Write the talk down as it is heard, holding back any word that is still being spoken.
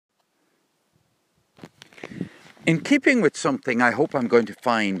In keeping with something I hope I'm going to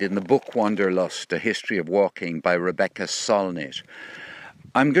find in the book Wanderlust, A History of Walking by Rebecca Solnit,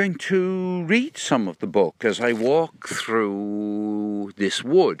 I'm going to read some of the book as I walk through this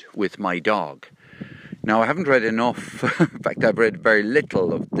wood with my dog. Now, I haven't read enough, in fact I've read very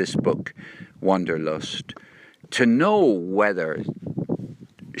little of this book, Wanderlust, to know whether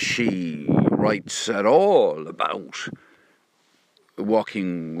she writes at all about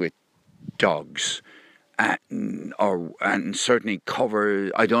walking with dogs. And certainly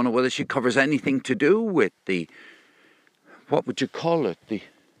covers, I don't know whether she covers anything to do with the, what would you call it, the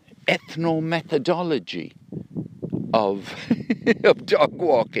ethnomethodology of, of dog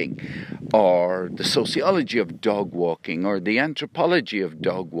walking, or the sociology of dog walking, or the anthropology of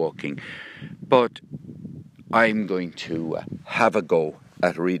dog walking. But I'm going to have a go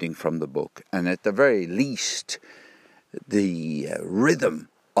at reading from the book, and at the very least, the rhythm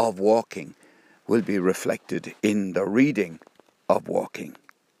of walking will be reflected in the reading of walking.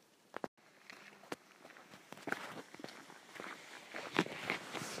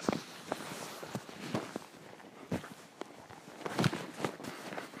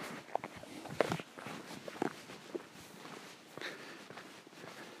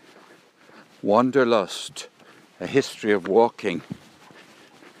 Wanderlust, A History of Walking.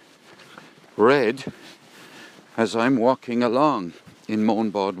 Read as I'm walking along in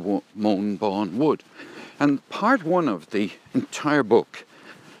Moonbawn Wood. And part one of the entire book,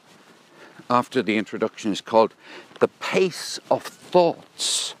 after the introduction, is called The Pace of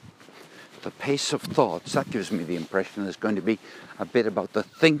Thoughts. The Pace of Thoughts. That gives me the impression there's going to be a bit about the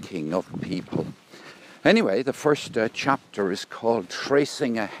thinking of people. Anyway, the first chapter is called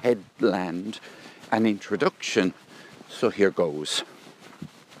Tracing a Headland, an Introduction. So here goes.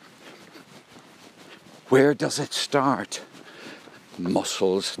 Where does it start?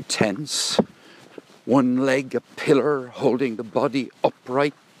 Muscles tense, one leg a pillar holding the body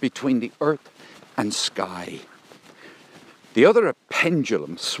upright between the earth and sky. The other a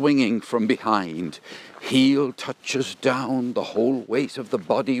pendulum swinging from behind. Heel touches down, the whole weight of the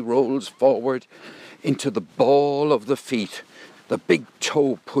body rolls forward into the ball of the feet. The big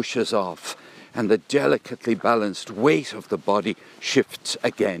toe pushes off, and the delicately balanced weight of the body shifts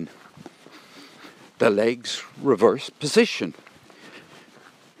again. The legs reverse position.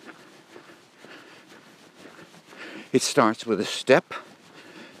 It starts with a step,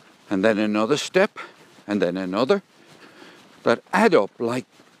 and then another step, and then another, that add up like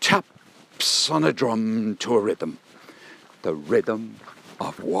taps on a drum to a rhythm. The rhythm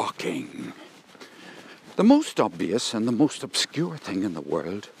of walking. The most obvious and the most obscure thing in the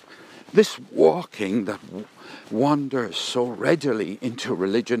world, this walking that wanders so readily into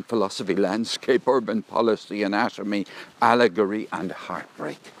religion, philosophy, landscape, urban policy, anatomy, allegory, and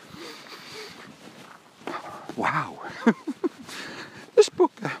heartbreak. Wow. This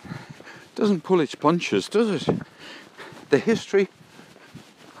book doesn't pull its punches, does it? The history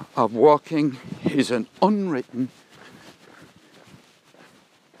of walking is an unwritten...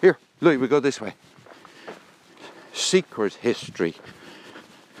 Here, Louis, we go this way. Secret history,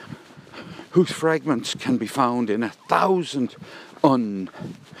 whose fragments can be found in 1,000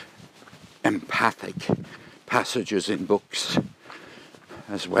 unempathic passages in books,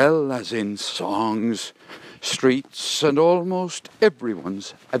 as well as in songs, streets, and almost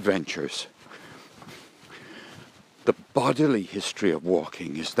everyone's adventures. The bodily history of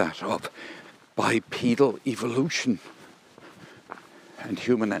walking is that of bipedal evolution and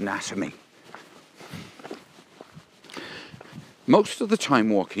human anatomy. Most of the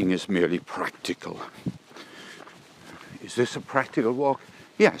time walking is merely practical. Is this a practical walk?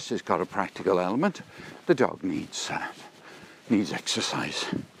 Yes, it's got a practical element. The dog needs exercise.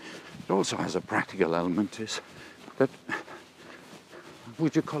 It also has a practical element, is that,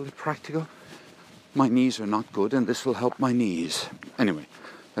 would you call it practical? My knees are not good and this will help my knees. Anyway,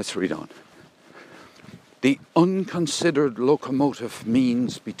 let's read on. The unconsidered locomotive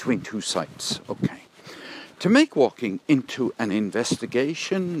means between two sites. Okay. To make walking into an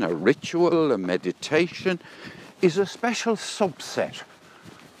investigation, a ritual, a meditation, is a special subset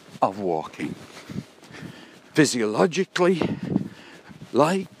of walking. Physiologically,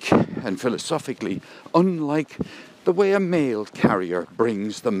 like, and philosophically, unlike the way a mail carrier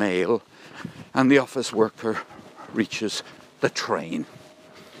brings the mail and the office worker reaches the train.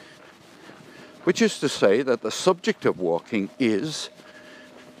 Which is to say that the subject of walking is,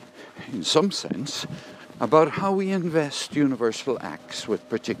 in some sense, about how we invest universal acts with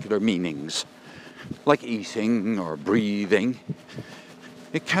particular meanings, like eating or breathing.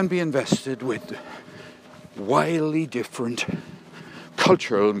 It can be invested with wildly different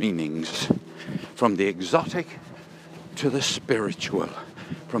cultural meanings, from the exotic to the spiritual,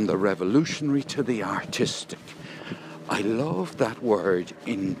 from the revolutionary to the artistic. I love that word,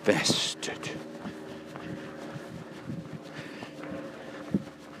 invested.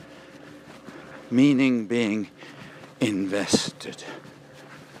 Meaning being invested.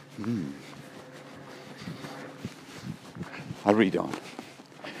 I'll read on.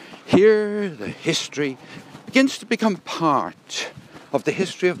 Here the history begins to become part of the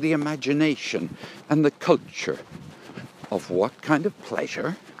history of the imagination and the culture of what kind of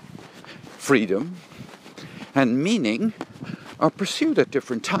pleasure, freedom, and meaning are pursued at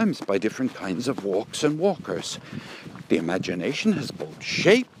different times by different kinds of walks and walkers. The imagination has both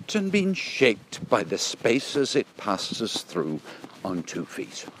shaped and been shaped by the spaces it passes through on 2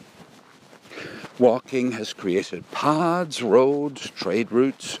 feet. Walking has created paths, roads, trade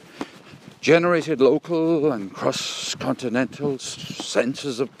routes, generated local and cross-continental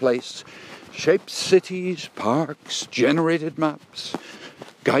senses of place, shaped cities, parks, generated maps,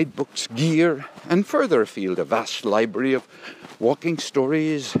 guidebooks, gear, and further afield a vast library of walking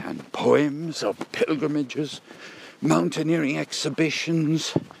stories and poems, of pilgrimages, mountaineering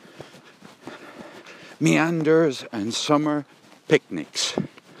exhibitions, meanders, and summer picnics.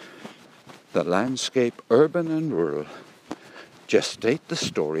 The landscape, urban and rural, gestate the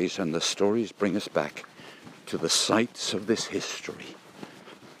stories, and the stories bring us back to the sites of this history.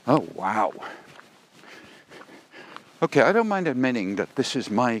 Oh, wow. Okay, I don't mind admitting that this is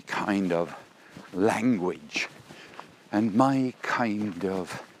my kind of language and my kind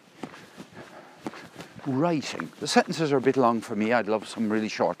of writing. The sentences are a bit long for me. I'd love some really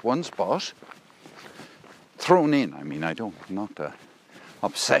short ones, but thrown in. I mean, I'm not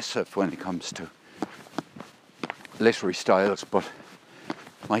obsessive when it comes to literary styles, but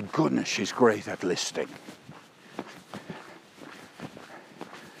my goodness, she's great at listing.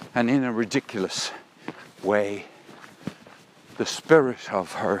 And in a ridiculous way, the spirit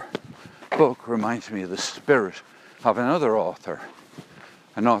of her book reminds me of the spirit of another author,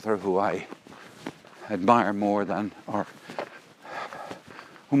 an author who I admire more than, I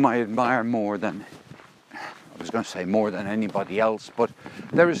was going to say more than anybody else, but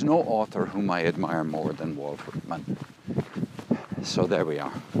there is no author whom I admire more than Walt Whitman. So there we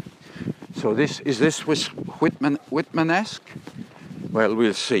are. So is this Whitman-esque? Well,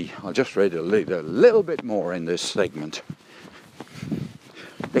 we'll see. I'll just read a little bit more in this segment.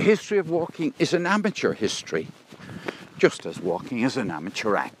 The history of walking is an amateur history, just as walking is an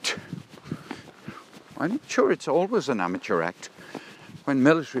amateur act. I'm not sure it's always an amateur act. When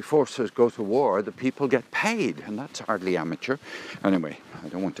military forces go to war, the people get paid, and that's hardly amateur. Anyway, I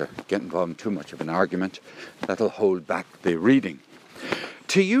don't want to get involved in too much of an argument. That'll hold back the reading.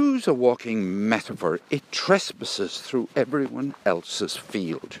 To use a walking metaphor, it trespasses through everyone else's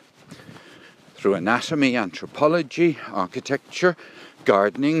field. Through anatomy, anthropology, architecture,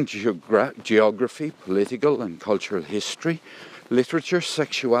 gardening, geography, political and cultural history, literature,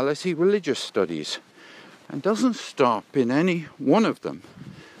 sexuality, religious studies, and doesn't stop in any one of them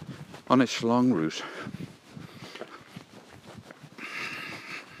on its long route.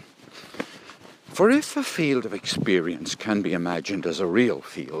 For if a field of experience can be imagined as a real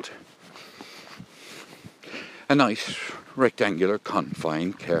field, a nice rectangular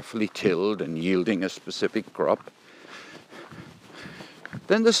confine carefully tilled and yielding a specific crop,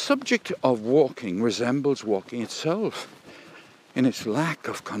 then the subject of walking resembles walking itself in its lack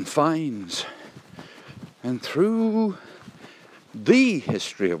of confines. And through the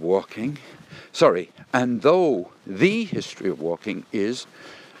history of walking, and though the history of walking is,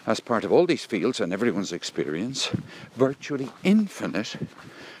 as part of all these fields and everyone's experience, virtually infinite,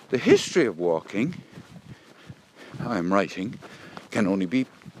 the history of walking, I'm writing, can only be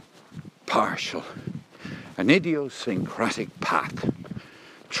partial. An idiosyncratic path,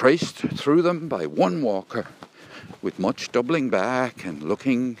 traced through them by one walker, with much doubling back and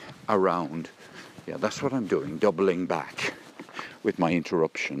looking around. Yeah, that's what I'm doing, doubling back with my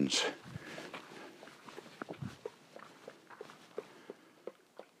interruptions.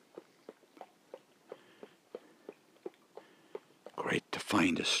 Great to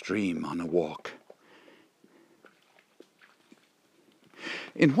find a stream on a walk.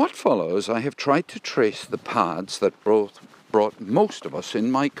 In what follows, I have tried to trace the paths that brought most of us in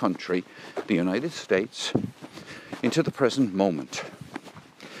my country, the United States, into the present moment.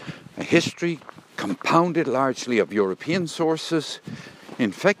 A history compounded largely of European sources,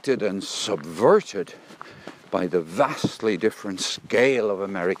 infected and subverted by the vastly different scale of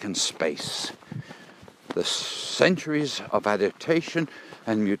American space. The centuries of adaptation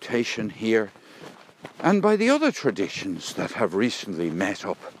and mutation here, and by the other traditions that have recently met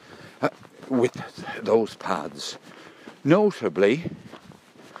up with those paths, notably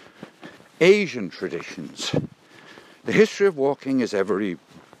Asian traditions. The history of walking is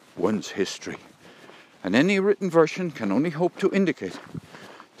everyone's history, and any written version can only hope to indicate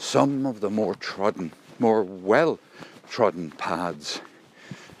some of the more well-trodden paths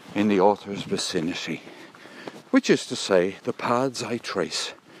in the author's vicinity, which is to say, the paths I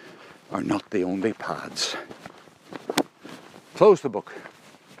trace are not the only paths. Close the book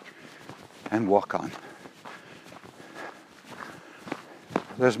and walk on.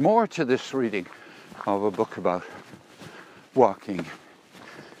 There's more to this reading of a book about walking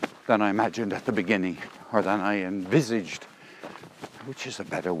than I imagined at the beginning, or than I envisaged. Which is a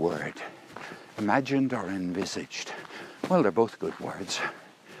better word? Imagined or envisaged? Well, they're both good words.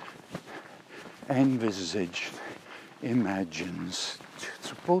 Envisaged, imagines.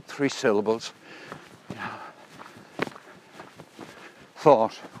 It's both 3 syllables.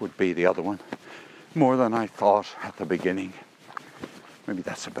 Thought would be the other one. More than I thought at the beginning. Maybe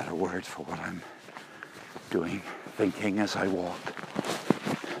that's a better word for what I'm doing, thinking as I walk.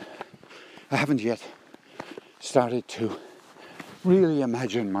 I haven't yet started to really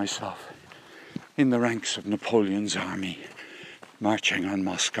imagine myself in the ranks of Napoleon's army marching on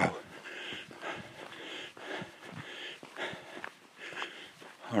Moscow,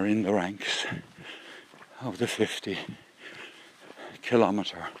 or in the ranks of the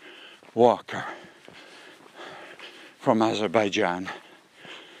 50-kilometer walker from Azerbaijan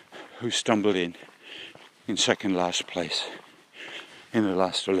who stumbled in second last place in the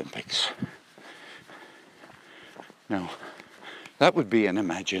last Olympics. Now, that would be an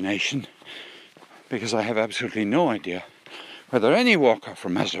imagination, because I have absolutely no idea whether any walker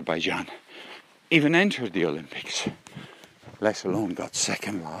from Azerbaijan even entered the Olympics, let alone got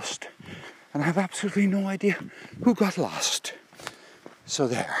second last. And I have absolutely no idea who got last. So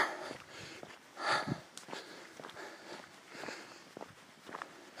there.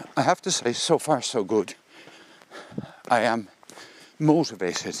 I have to say, so far so good. I am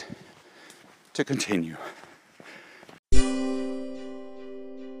motivated to continue.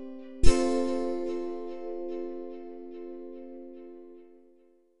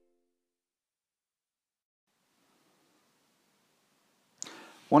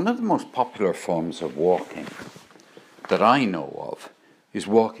 One of the most popular forms of walking that I know of is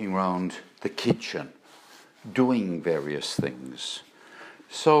walking around the kitchen, doing various things.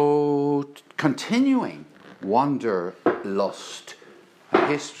 So, continuing Wanderlust, a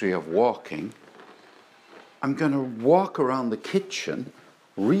history of walking, I'm going to walk around the kitchen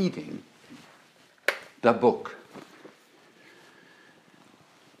reading the book,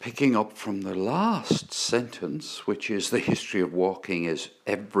 picking up from the last sentence, which is the history of walking is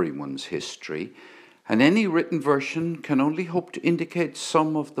everyone's history, and any written version can only hope to indicate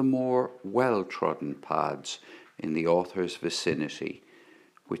some of the more well-trodden paths in the author's vicinity,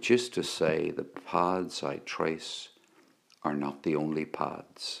 which is to say, the paths I trace are not the only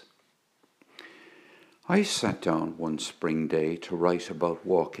paths. I sat down one spring day to write about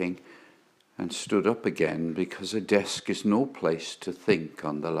walking, and stood up again because a desk is no place to think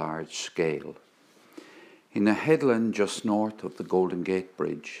on the large scale. In a headland just north of the Golden Gate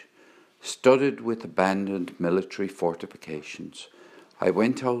Bridge, studded with abandoned military fortifications, I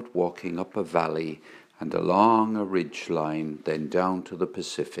went out walking up a valley and along a ridge line, then down to the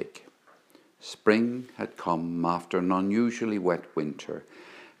Pacific. Spring had come after an unusually wet winter,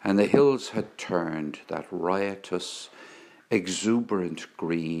 and the hills had turned that riotous, exuberant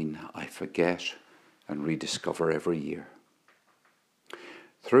green I forget and rediscover every year.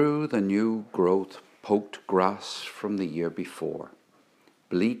 Through the new growth poked grass from the year before,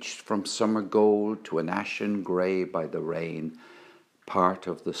 bleached from summer gold to an ashen grey by the rain, part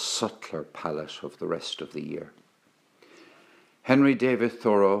of the subtler palette of the rest of the year. Henry David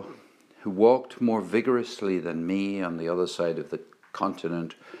Thoreau, who walked more vigorously than me on the other side of the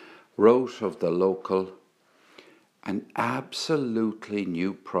continent, wrote of the local, "An absolutely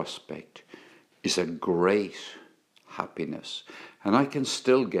new prospect is a great happiness, and I can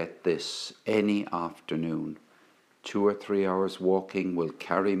still get this any afternoon. 2 or 3 hours walking will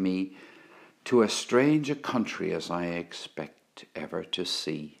carry me to as strange a country as I expect ever to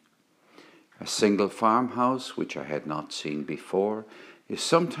see. A single farmhouse, which I had not seen before, is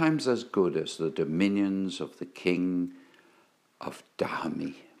sometimes as good as the dominions of the king of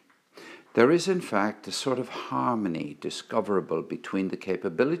Dahomey. There is, in fact, a sort of harmony discoverable between the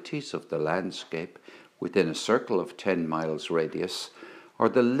capabilities of the landscape within a circle of 10 miles radius, or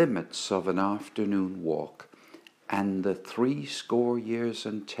the limits of an afternoon walk, and the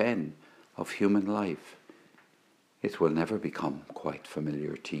 70 of human life. It will never become quite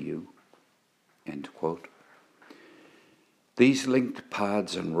familiar to you." End quote. These linked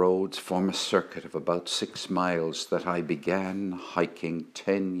paths and roads form a circuit of about 6 miles that I began hiking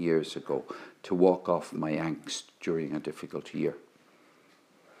 10 years ago to walk off my angst during a difficult year.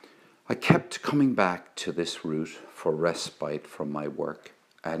 I kept coming back to this route for respite from my work,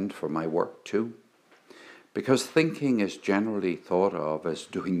 and for my work too, because thinking is generally thought of as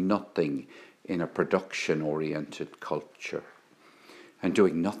doing nothing in a production-oriented culture, and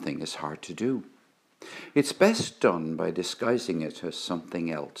doing nothing is hard to do. It's best done by disguising it as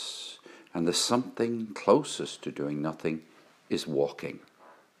something else, and the something closest to doing nothing is walking.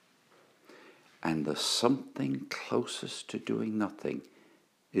 And the something closest to doing nothing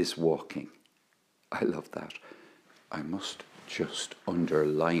is walking. I love that. I must just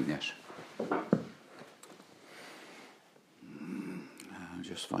underline it. I'll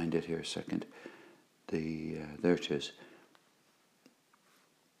just find it here a second. There it is.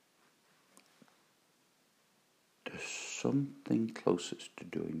 The something closest to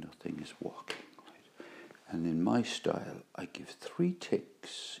doing nothing is walking. Right? And in my style, I give 3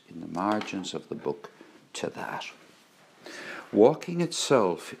 ticks in the margins of the book to that. Walking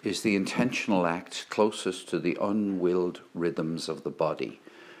itself is the intentional act closest to the unwilled rhythms of the body,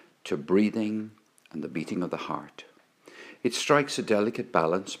 to breathing and the beating of the heart. It strikes a delicate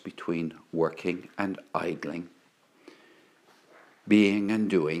balance between working and idling, being and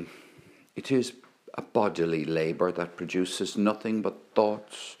doing. It is a bodily labour that produces nothing but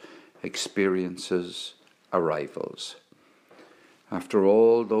thoughts, experiences, arrivals. After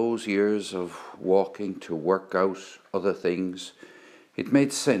all those years of walking to work out other things, it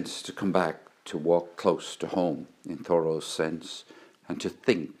made sense to come back to walk close to home in Thoreau's sense, and to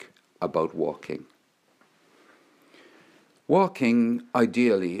think about walking. Walking,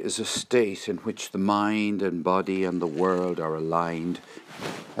 ideally, is a state in which the mind and body and the world are aligned,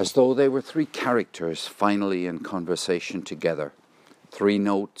 as though they were 3 characters finally in conversation together, 3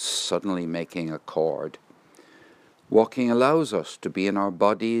 notes suddenly making a chord. Walking allows us to be in our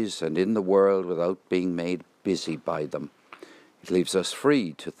bodies and in the world without being made busy by them. It leaves us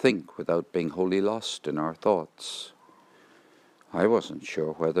free to think without being wholly lost in our thoughts. I wasn't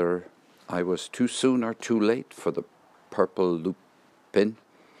sure whether I was too soon or too late for the purple lupin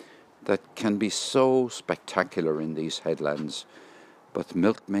that can be so spectacular in these headlands, but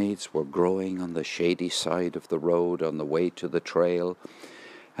milkmaids were growing on the shady side of the road on the way to the trail,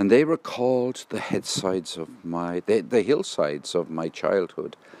 and they recalled the hillsides of my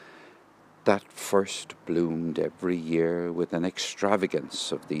childhood, that first bloomed every year with an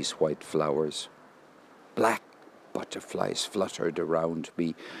extravagance of these white flowers. Black butterflies fluttered around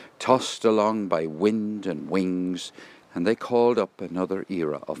me, tossed along by wind and wings, and they called up another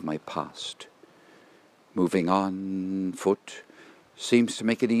era of my past. Moving on foot seems to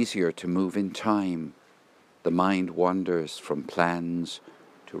make it easier to move in time. The mind wanders from plans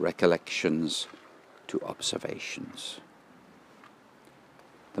to recollections to observations.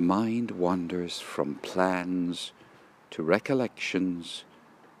 The mind wanders from plans to recollections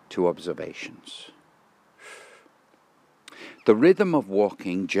to observations. The rhythm of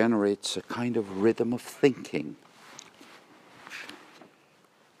walking generates a kind of rhythm of thinking.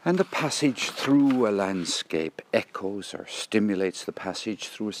 And the passage through a landscape echoes or stimulates the passage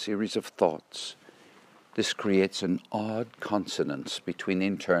through a series of thoughts. This creates an odd consonance between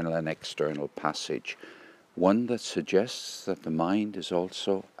internal and external passage, one that suggests that the mind is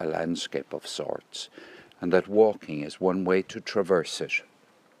also a landscape of sorts, and that walking is one way to traverse it.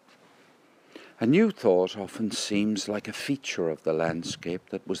 A new thought often seems like a feature of the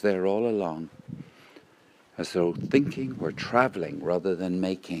landscape that was there all along, as though thinking were travelling rather than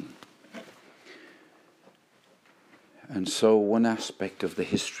making. And so one aspect of the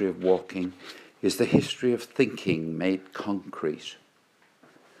history of walking is the history of thinking made concrete.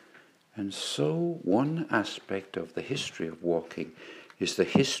 And so one aspect of the history of walking is the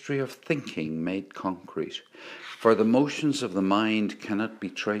history of thinking made concrete. For the motions of the mind cannot be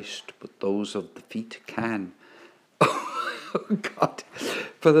traced, but those of the feet can. Oh God!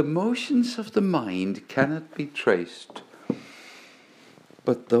 For the motions of the mind cannot be traced,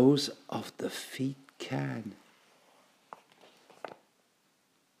 but those of the feet can.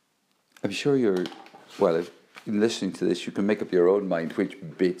 I'm sure in listening to this, you can make up your own mind which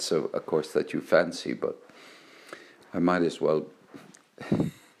bits, of course, that you fancy, but I might as well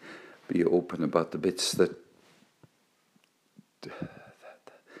be open about the bits that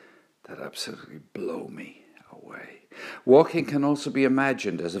absolutely blow me away. Walking can also be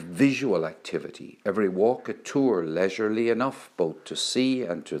imagined as a visual activity. Every walk a tour, leisurely enough both to see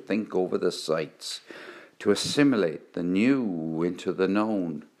and to think over the sights, to assimilate the new into the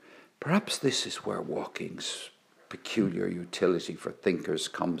known. Perhaps this is where walking's peculiar utility for thinkers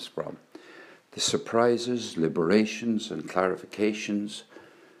comes from. The surprises, liberations, and clarifications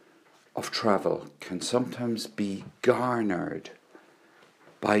of travel can sometimes be garnered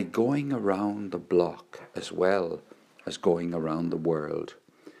by going around the block as well as going around the world.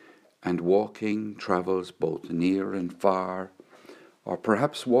 And walking travels both near and far, or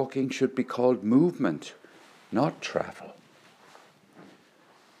perhaps walking should be called movement, not travel.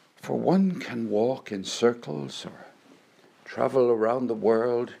 For one can walk in circles or travel around the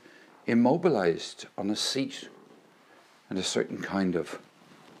world immobilized on a seat, and a certain kind of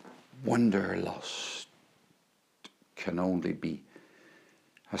wanderlust can only be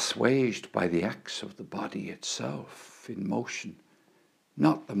assuaged by the acts of the body itself in motion,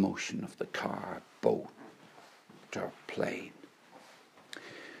 not the motion of the car, boat, or plane.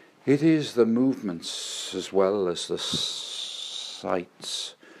 It is the movements as well as the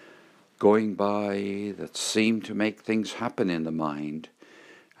sights going by that seem to make things happen in the mind,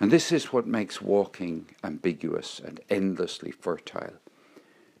 and this is what makes walking ambiguous and endlessly fertile.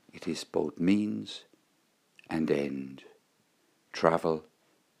 It is both means and end, travel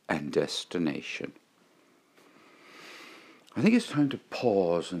and destination. I think it's time to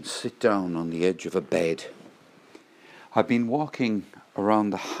pause and sit down on the edge of a bed. I've been walking around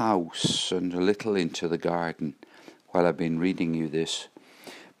the house and a little into the garden while I've been reading you this.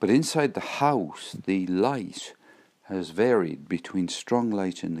 But inside the house, the light has varied between strong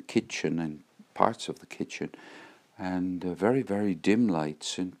light in the kitchen and parts of the kitchen and very, very dim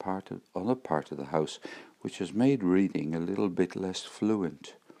lights in other part of the house, which has made reading a little bit less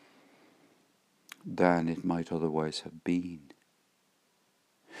fluent than it might otherwise have been.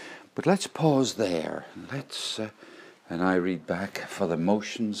 But let's pause there. And I read back, for the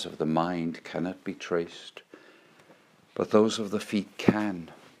motions of the mind cannot be traced, but those of the feet can.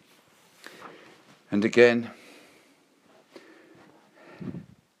 And again,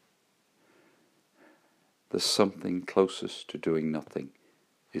 the something closest to doing nothing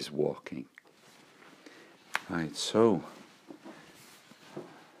is walking. Right, so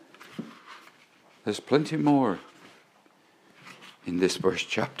there's plenty more in this first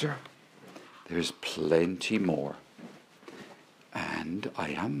chapter. There's plenty more. And I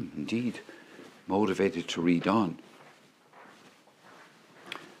am indeed motivated to read on.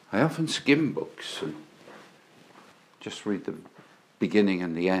 I often skim books and just read the beginning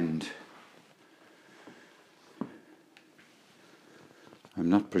and the end. I'm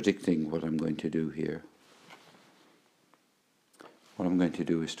not predicting what I'm going to do here. What I'm going to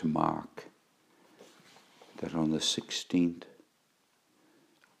do is to mark that on the 16th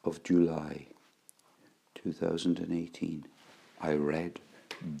of July 2018, I read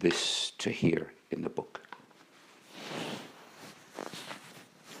this to here in the book.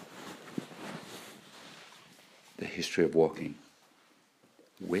 The history of walking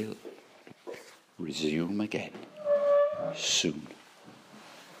will resume again soon.